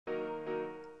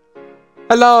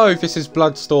Hello, this is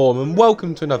Bloodstorm and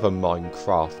welcome to another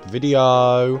Minecraft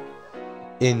video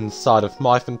inside of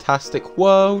my fantastic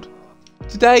world.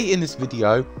 Today in this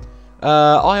video,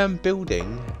 I am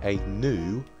building a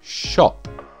new shop.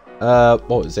 What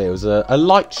was it? It was a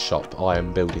light shop I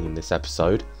am building in this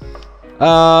episode.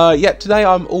 Yeah, today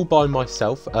I'm all by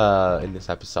myself in this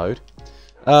episode.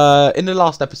 In the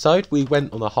last episode, we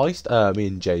went on a heist, me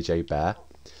and JJ Bear.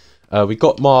 We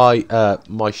got my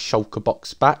my shulker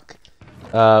box back.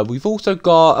 We've also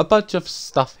got a bunch of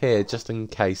stuff here just in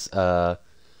case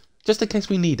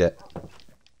we need it.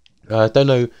 Don't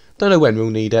know when we'll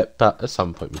need it, but at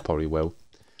some point we probably will.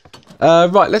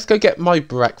 Right, let's go get my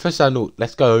breakfast and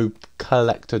let's go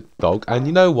collect a dog. And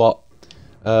you know what?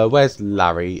 Where's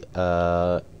Larry?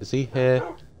 Is he here?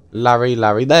 Larry,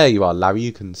 there you are, Larry.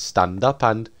 You can stand up.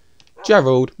 And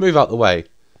Gerald, move out the way.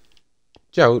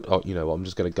 Gerald, oh, you know what? I'm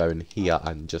just gonna go in here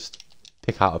and just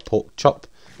pick out a pork chop.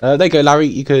 There you go, Larry.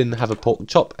 You can have a pork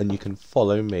chop and you can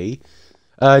follow me.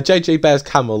 JJ Bear's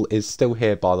camel is still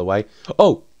here, by the way.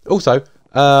 Oh, also,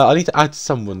 I need to add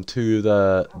someone to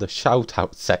the shout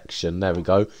out section. There we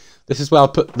go. This is where I'll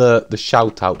put the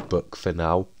shout out book for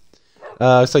now.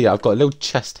 So yeah, I've got a little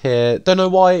chest here. Don't know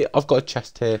why I've got a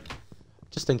chest here.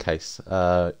 Just in case.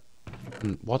 Why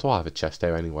do I have a chest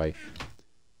here anyway?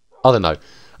 I don't know.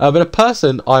 But a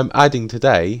person I'm adding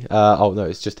today, oh no,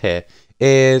 it's just here,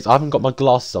 is I haven't got my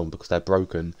glasses on because they're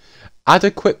broken.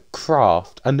 Adequate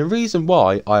Craft. And the reason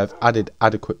why I have added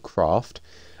Adequate Craft,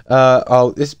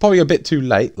 oh, it's probably a bit too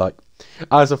late, like,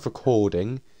 as of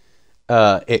recording,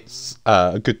 it's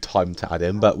a good time to add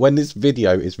in, but when this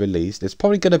video is released, it's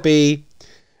probably going to be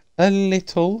a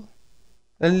little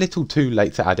too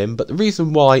late to add in. But the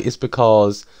reason why is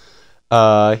because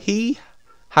he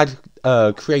had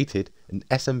created an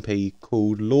SMP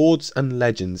called Lords and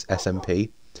Legends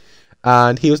SMP,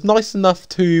 and he was nice enough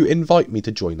to invite me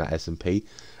to join that SMP,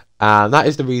 and that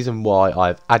is the reason why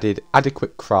I've added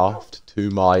Adequate Craft to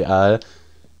my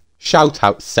shout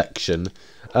out section.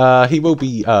 He will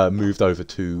be moved over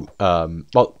to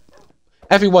well,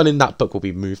 everyone in that book will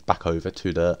be moved back over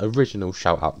to the original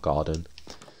shout out garden.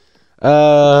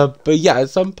 But yeah,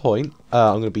 at some point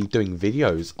I'm going to be doing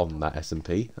videos on that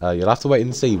SMP. You'll have to wait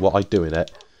and see what I do in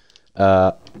it.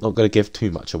 Not going to give too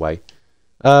much away.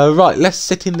 Right, let's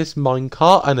sit in this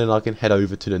minecart and then I can head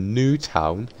over to the new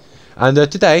town. And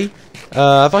today,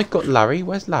 have I got Larry?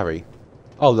 Where's Larry?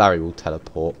 Oh, Larry will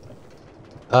teleport.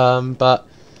 But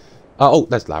oh,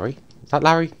 there's Larry. Is that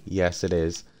Larry? Yes, it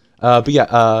is. But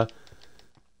yeah,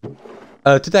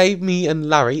 today me and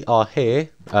Larry are here.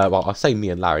 Well, I say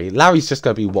me and Larry. Larry's just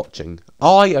going to be watching.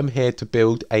 I am here to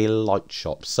build a light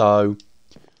shop. So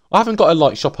I haven't got a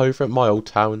light shop over at my old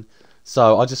town.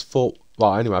 So I just thought,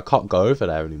 well, anyway, I can't go over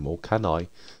there anymore, can I?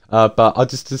 But I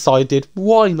just decided,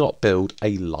 why not build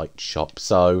a light shop?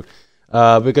 So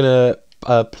we're going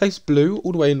to place blue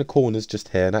all the way in the corners just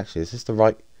here. And actually, is this the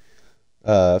right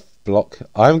block?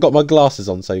 I haven't got my glasses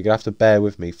on, so you're going to have to bear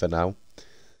with me for now.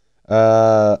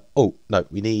 Oh, no,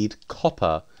 we need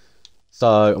copper. So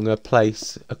I'm going to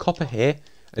place a copper here.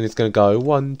 And it's going to go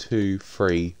 1, 2,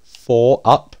 3, 4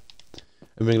 up.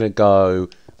 And we're going to go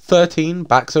 13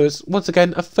 back. So it's once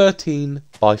again a 13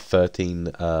 by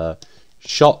 13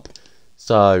 shop.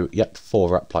 So yep,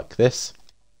 4 up like this.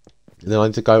 And then I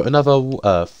need to go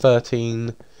another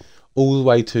 13 all the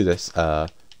way to this.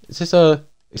 Is this a?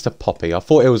 It's a poppy. I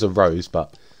thought it was a rose,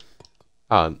 but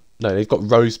no, they've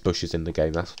got rose bushes in the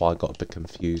game. That's why I got a bit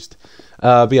confused.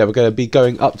 But yeah, we're going to be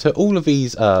going up to all of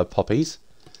these poppies.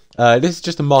 This is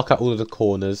just to mark out all of the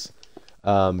corners,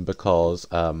 because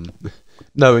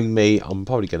knowing me, I'm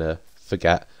probably going to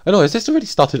forget. Oh no, has this already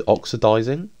started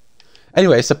oxidizing?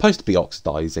 Anyway, it's supposed to be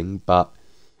oxidizing, but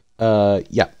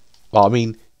yeah. Well, I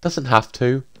mean, it doesn't have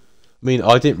to. I mean,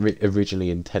 I didn't originally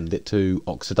intend it to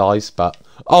oxidize, but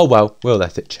oh well, we'll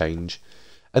let it change.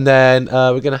 And then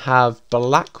we're going to have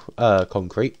black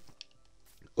concrete.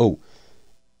 Oh,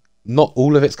 not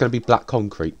all of it's going to be black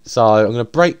concrete. So I'm going to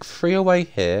break 3 away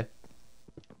here.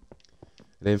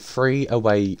 And then 3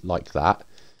 away like that.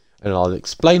 And I'll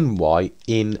explain why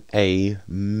in a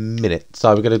minute.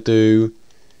 So we're going to do...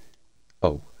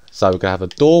 Oh, so we're going to have a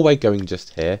doorway going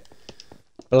just here.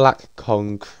 Black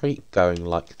concrete going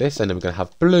like this. And then we're going to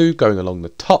have blue going along the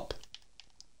top.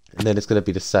 And then it's going to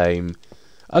be the same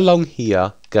along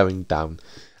here going down.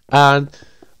 And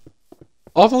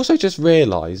I've also just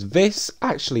realised this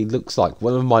actually looks like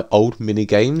one of my old mini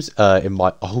games in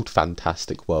my old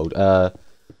Fantastic World.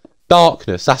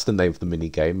 Darkness, that's the name of the mini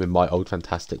game in my old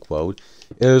Fantastic World.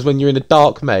 It was when you're in a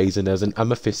dark maze and there's an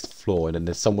amethyst floor and then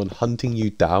there's someone hunting you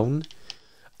down.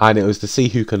 and it was to see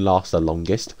who can last the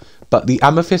longest. But the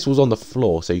amethyst was on the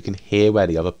floor, so you can hear where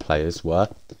the other players were.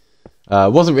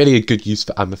 It wasn't really a good use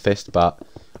for amethyst, but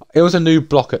it was a new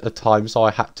block at the time, so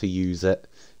I had to use it.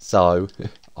 So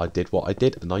I did what I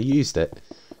did, and I used it.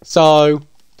 So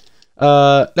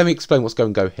let me explain what's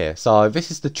going to go here. So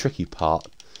this is the tricky part.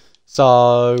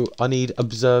 So I need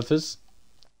observers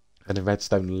and a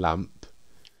redstone lamp.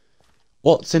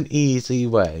 What's an easy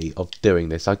way of doing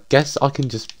this? I guess I can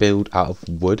just build out of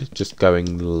wood, just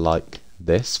going like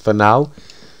this for now.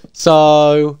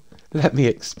 So let me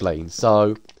explain.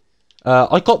 So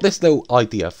I got this little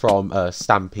idea from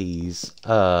Stampy's,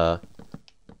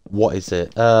 what is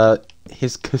it?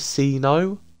 His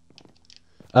casino.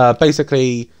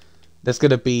 Basically, there's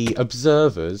going to be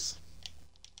observers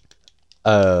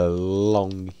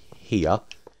along here.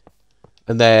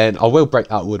 And then I will break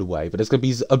that wood away, but there's going to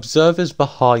be observers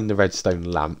behind the redstone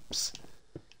lamps.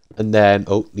 And then,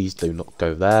 oh, these do not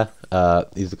go there.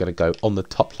 These are going to go on the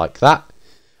top like that.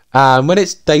 And when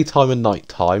it's daytime and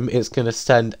nighttime, it's going to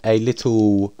send a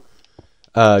little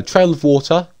trail of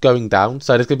water going down.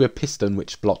 So there's going to be a piston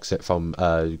which blocks it from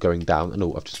going down. And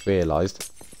oh, I've just realised.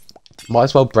 Might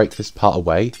as well break this part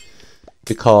away,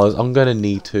 because I'm going to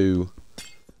need to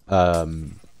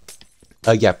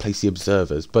yeah, place the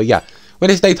observers. But yeah, when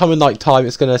it's daytime and night time,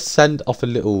 it's going to send off a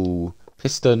little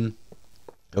piston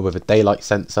with a daylight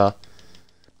sensor,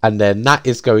 and then that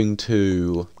is going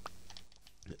to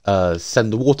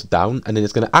send the water down, and then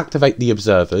it's going to activate the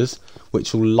observers,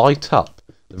 which will light up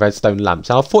the redstone lamps.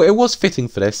 And I thought it was fitting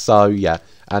for this, so yeah.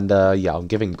 And yeah, I'm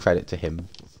giving credit to him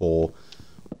for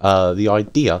the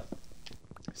idea.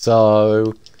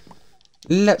 So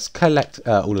let's collect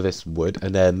all of this wood,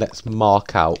 and then let's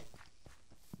mark out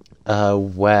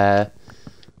where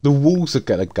the walls are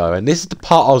going to go. And this is the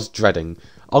part I was dreading.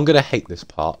 I'm going to hate this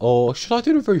part. Or should I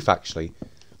do the roof, actually?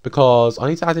 Because I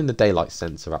need to add in the daylight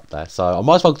sensor up there. So I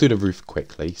might as well do the roof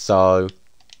quickly. So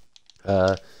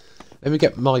let me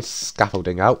get my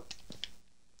scaffolding out.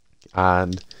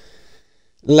 And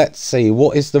let's see,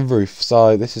 what is the roof?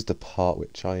 So this is the part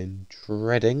which I am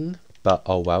dreading. But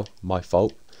oh well, my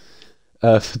fault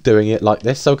for doing it like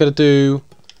this. So we're going to do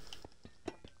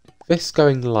this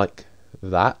going like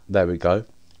that. There we go.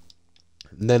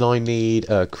 And then I need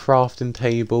a crafting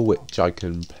table, which I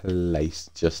can place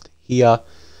just here.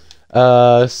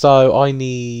 So I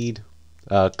need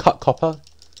cut copper,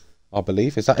 I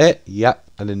believe. Is that it? Yep.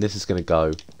 And then this is going to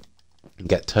go and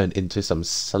get turned into some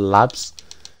slabs.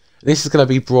 This is going to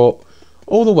be brought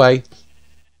all the way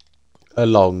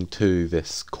along to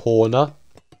this corner,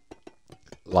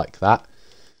 like that.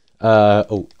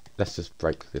 Oh, let's just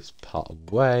break this part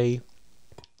away.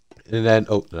 And then,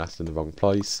 oh, that's in the wrong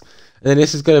place. And then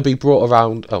this is going to be brought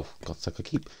around. Oh, God's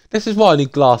sake, this is why I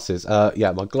need glasses.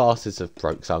 Yeah, my glasses have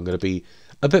broke, so I'm going to be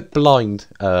a bit blind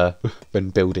when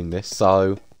building this.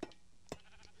 So,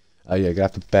 yeah, you're going to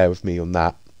have to bear with me on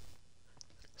that.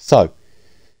 So,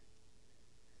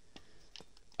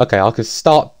 okay, I can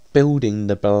start building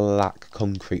the black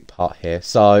concrete part here.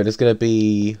 So, there's going to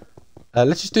be...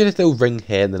 let's just do this little ring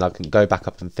here, and then I can go back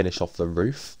up and finish off the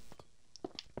roof.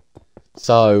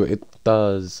 So it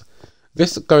does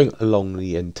this going along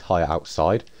the entire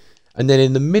outside, and then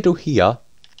in the middle here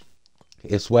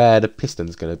is where the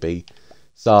piston's going to be.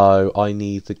 So I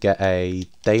need to get a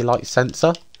daylight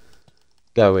sensor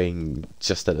going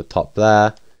just at the top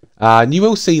there, and you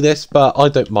will see this, but I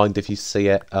don't mind if you see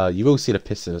it. You will see the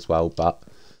piston as well, but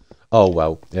oh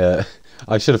well,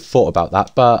 I should have thought about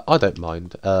that, but I don't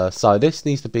mind. So this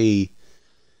needs to be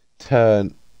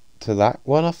turned to that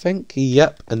one, I think.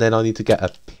 Yep. And then I need to get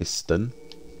a piston.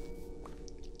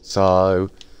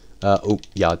 So oh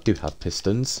yeah, I do have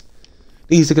pistons.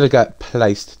 These are going to get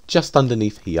placed just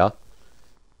underneath here.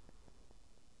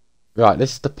 Right,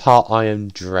 this is the part I am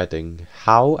dreading.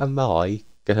 How am I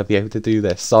going to be able to do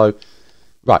this? So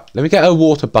right, let me get a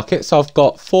water bucket. So I've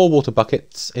got 4 water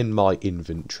buckets in my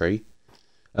inventory.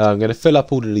 I'm going to fill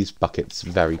up all of these buckets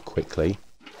very quickly,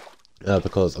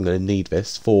 because I'm going to need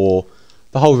this for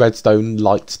the whole redstone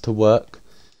light to work.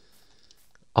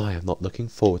 I am not looking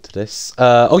forward to this.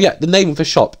 Oh yeah, the name of the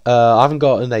shop. I haven't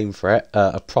got a name for it,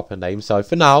 a proper name. So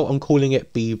for now, I'm calling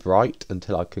it Be Bright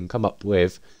until I can come up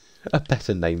with a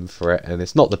better name for it. And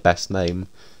it's not the best name,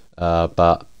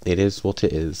 but it is what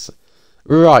it is.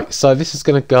 Right, so this is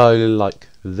going to go like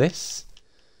this.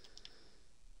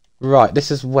 Right,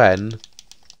 this is when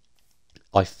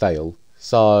I fail.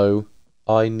 So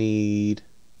I need...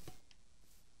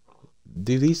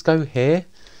 Do these go here?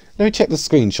 Let me check the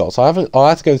screenshots. I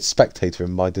have to go to spectator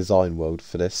in my design world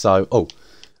for this. So, oh,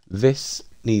 this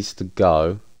needs to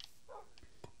go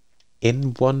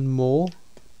in one more.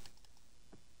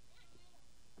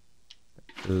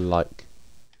 like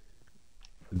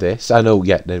this. And oh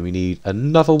yeah, then we need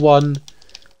another one,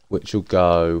 which will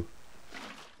go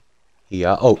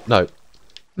here. Oh no.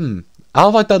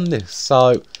 How have I done this?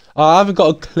 So I haven't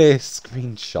got a clear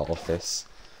screenshot of this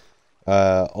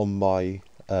on my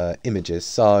images.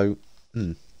 So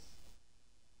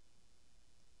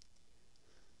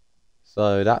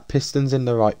so that piston's in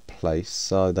the right place.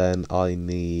 So then I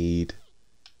need.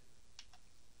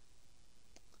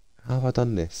 How have I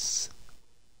done this?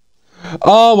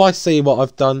 Oh, I see what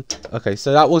I've done. Okay,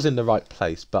 so that was in the right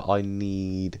place, but I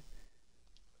need.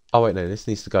 Oh wait, no, this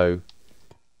needs to go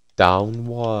down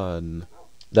one.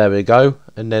 There we go.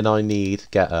 And then I need to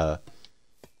get a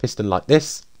piston like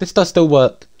this. This does still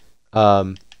work.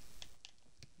 And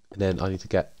then I need to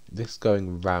get this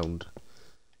going round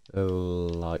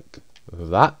like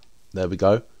that. There we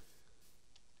go.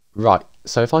 Right,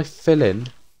 so if I fill in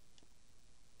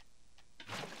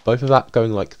both of that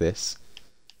going like this,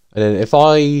 and then if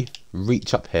I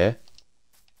reach up here,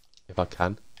 if I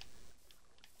can.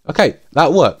 Okay,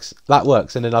 that works. That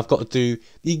works. And then I've got to do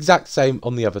the exact same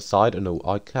on the other side. And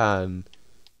I can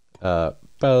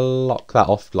block that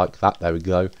off like that. There we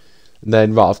go. And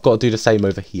then, right, I've got to do the same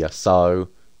over here. So,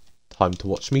 time to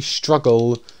watch me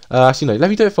struggle. Actually, no, let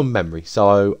me do it from memory.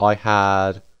 So, I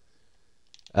had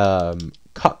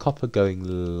cut copper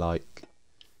going like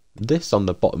this on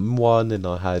the bottom one. And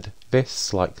I had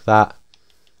this like that.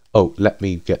 Oh, let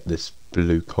me get this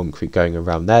blue concrete going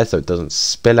around there so it doesn't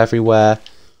spill everywhere.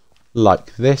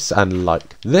 Like this and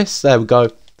like this. There we go.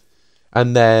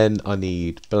 And then I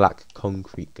need black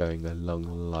concrete going along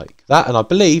like that. And I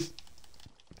believe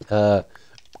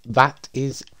that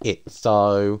is it.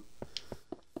 So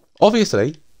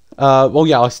obviously, well,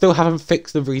 yeah, I still haven't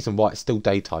fixed the reason why it's still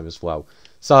daytime as well.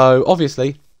 So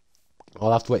obviously,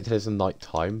 I'll have to wait till it's night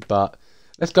time. But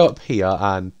let's go up here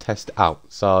and test it out.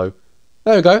 So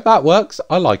there we go. That works.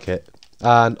 I like it.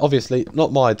 And obviously,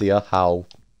 not my idea how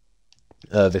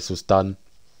this was done.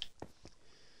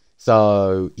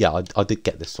 So yeah, I did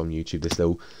get this from YouTube, this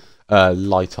little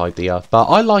light idea, but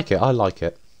I like it. I like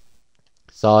it.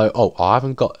 So oh, I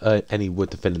haven't got any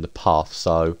wood to fill in the path,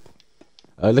 so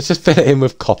let's just fill it in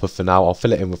with copper for now. I'll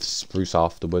fill it in with spruce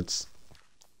afterwards.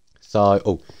 So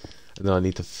oh, and then I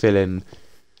need to fill in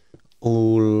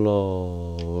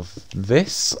all of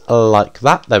this like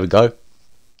that. There we go.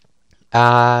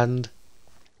 And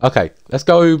okay, let's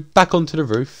go back onto the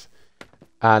roof.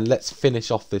 And let's finish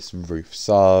off this roof.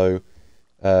 So,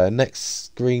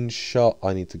 next screenshot,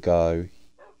 I need to go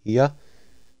here.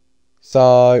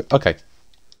 So, okay.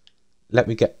 Let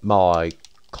me get my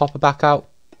copper back out.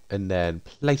 And then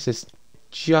place this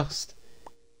just...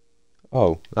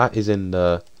 Oh, that is in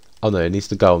the... Oh no, it needs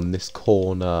to go on this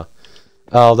corner.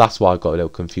 Oh, that's why I got a little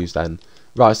confused then.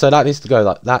 Right, so that needs to go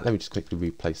like that. Let me just quickly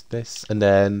replace this. And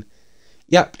then,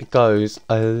 yep, it goes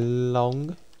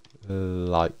along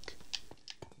like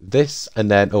this. And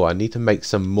then, oh, I need to make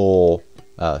some more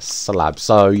slabs.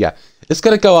 So yeah, it's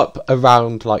going to go up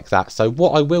around like that. So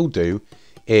what I will do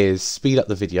is speed up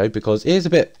the video because it is a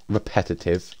bit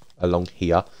repetitive along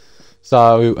here.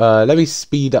 So let me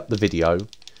speed up the video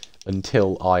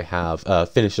until I have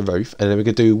finished the roof, and then we're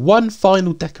going to do one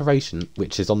final decoration,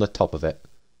 which is on the top of it.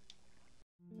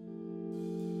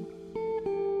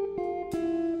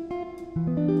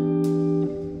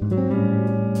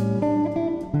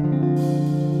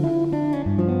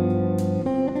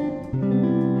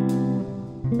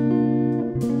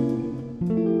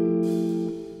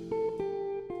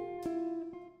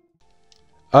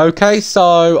 Okay,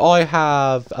 so I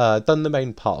have done the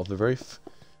main part of the roof.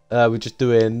 We're just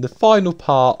doing the final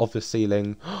part of the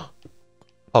ceiling.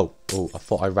 Oh, I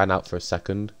thought I ran out for a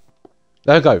second.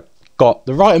 There we go. Got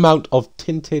the right amount of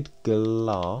tinted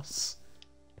glass.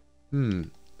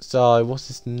 So what's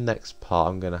this next part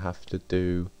I'm going to have to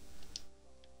do?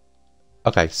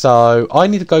 Okay, so I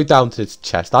need to go down to this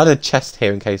chest. I had a chest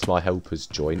here in case my helpers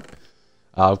join.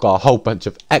 I've got a whole bunch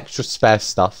of extra spare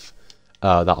stuff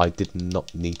that I did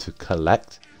not need to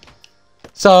collect.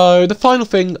 So the final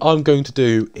thing I'm going to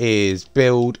do is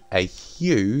build a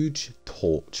huge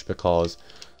torch, because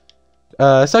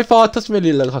so far it doesn't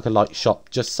really look like a light shop.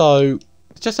 Just so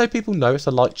people know it's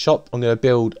a light shop, I'm going to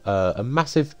build a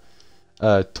massive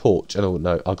torch. And oh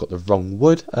no, I got the wrong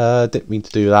wood. Didn't mean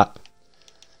to do that.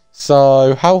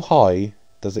 So how high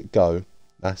does it go?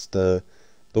 That's the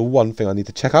one thing I need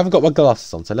to check. I haven't got my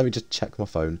glasses on, so let me just check my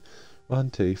phone.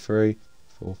 1, 2, 3,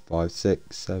 4, 5,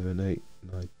 6, 7, 8,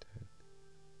 9, 10.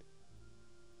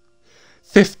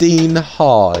 15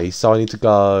 high. So I need to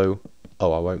go...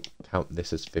 Oh, I won't count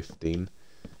this as 15.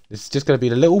 This is just going to be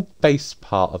the little base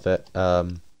part of it.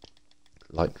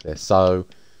 Like this. So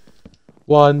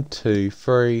 1, 2,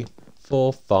 3,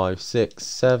 4, 5, 6,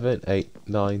 7, 8,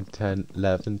 9, 10,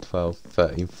 11, 12,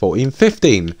 13, 14,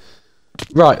 15.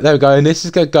 Right, there we go. And this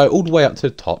is going to go all the way up to the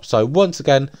top. So once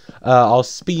again, I'll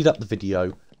speed up the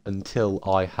video until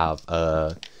I have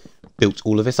built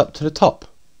all of this up to the top.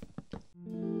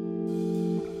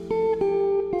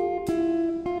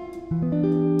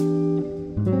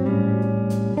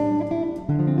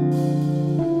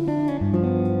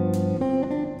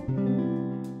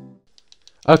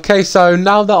 Okay, so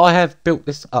now that I have built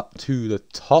this up to the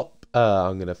top,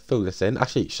 I'm going to fill this in.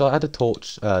 Actually, should I add a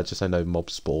torch just so no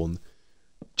mobs spawn?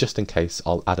 Just in case,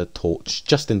 I'll add a torch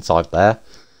just inside there.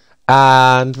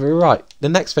 And right, the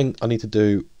next thing I need to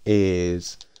do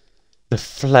is the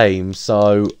flame.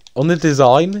 So on the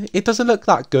design, it doesn't look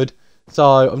that good. So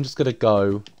I'm just going to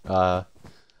go, I'm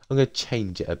going to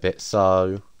change it a bit.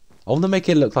 So I want to make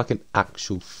it look like an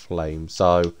actual flame.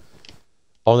 So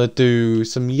I want to do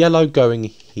some yellow going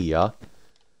here.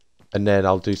 And then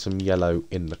I'll do some yellow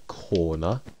in the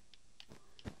corner.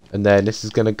 And then this is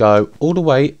going to go all the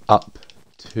way up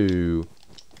to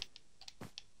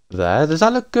there. Does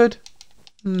that look good?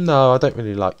 No, I don't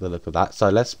really like the look of that. So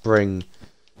let's bring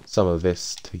some of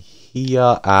this to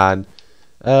here. And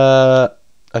okay,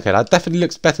 that definitely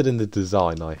looks better than the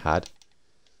design I had.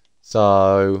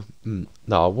 So no,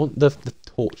 I want the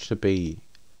torch to be,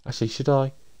 actually, should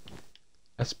I?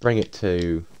 Let's bring it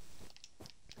to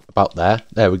about there.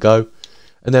 There we go.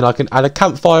 And then I can add a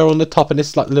campfire on the top, and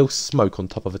it's like a little smoke on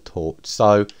top of a torch.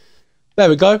 So there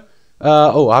we go.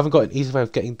 Oh, I haven't got an easy way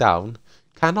of getting down.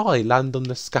 Can I land on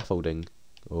the scaffolding?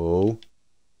 Oh.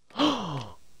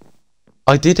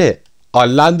 I did it. I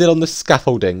landed on the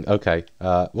scaffolding. Okay.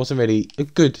 Wasn't really a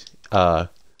good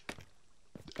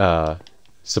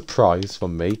surprise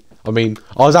from me. I mean,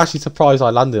 I was actually surprised I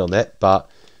landed on it, but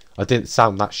I didn't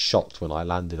sound that shocked when I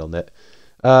landed on it.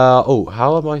 Oh,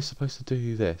 how am I supposed to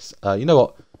do this? You know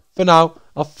what? For now,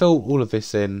 I'll fill all of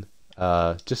this in,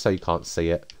 just so you can't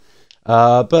see it.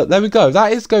 But there we go.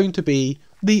 That is going to be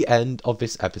the end of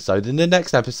this episode. In the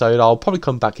next episode, I'll probably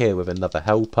come back here with another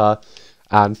helper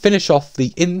and finish off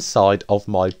the inside of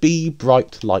my Be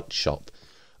Bright Light shop.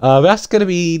 That's going to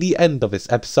be the end of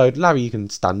this episode. Larry, you can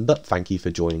stand up. Thank you for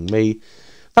joining me.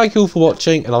 Thank you all for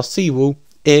watching, and I'll see you all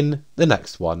in the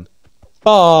next one.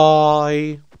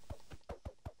 Bye!